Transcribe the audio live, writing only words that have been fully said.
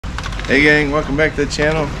Hey gang, welcome back to the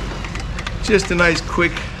channel. Just a nice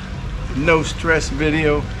quick no stress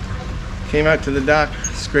video. Came out to the dock,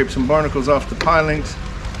 scraped some barnacles off the pilings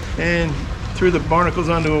and threw the barnacles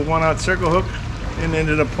onto a 1/0 circle hook and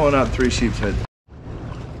ended up pulling out 3 sheepshead.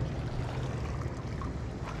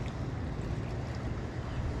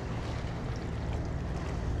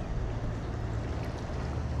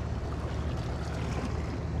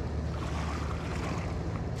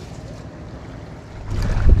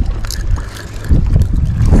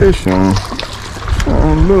 Fish on.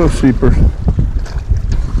 Oh, little sheepers.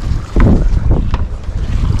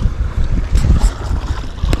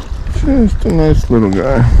 Just a nice little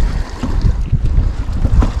guy.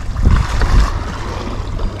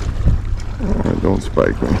 Oh, don't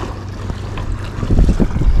spike me.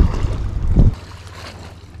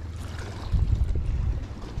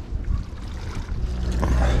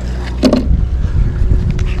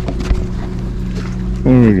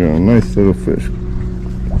 There we go, nice little fish.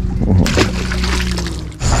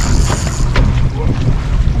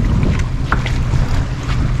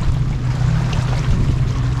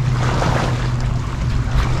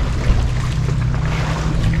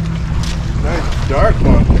 Nice dark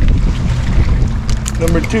one.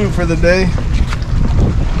 Number 2 for the day.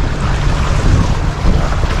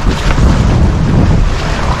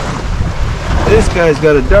 This guy's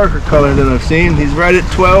got a darker color than I've seen. He's right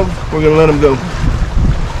at 12. We're gonna let him go.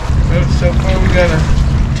 So far we got a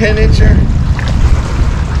 10-incher,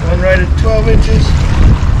 one right at 12 inches.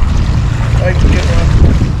 I can get one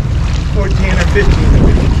 14 or 15 if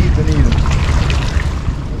we can keep it even.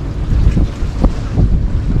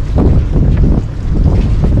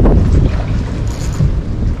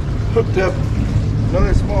 Hooked up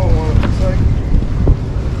another small one, it looks like.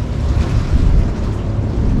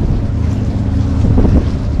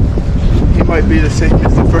 He might be the same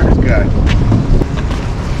as the first guy.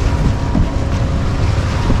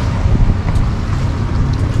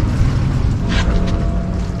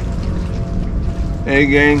 Hey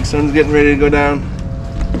gang, sun's getting ready to go down.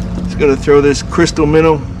 Just gonna throw this crystal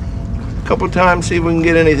minnow a couple times, see if we can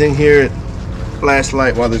get anything here at last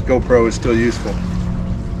light while this GoPro is still useful.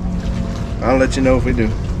 I'll let you know if we do.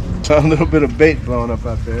 Saw a little bit of bait blowing up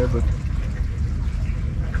out there, but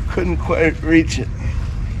couldn't quite reach it.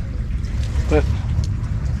 But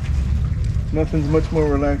nothing's much more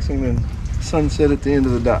relaxing than sunset at the end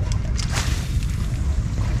of the dock.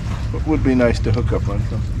 It would be nice to hook up on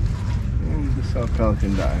something. The South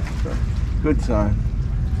Pelican dive, so good sign.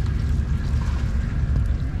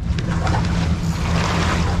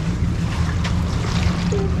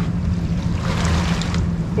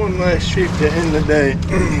 One last sheep to end the day.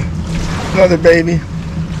 Another baby,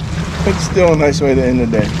 but still a nice way to end the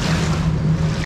day.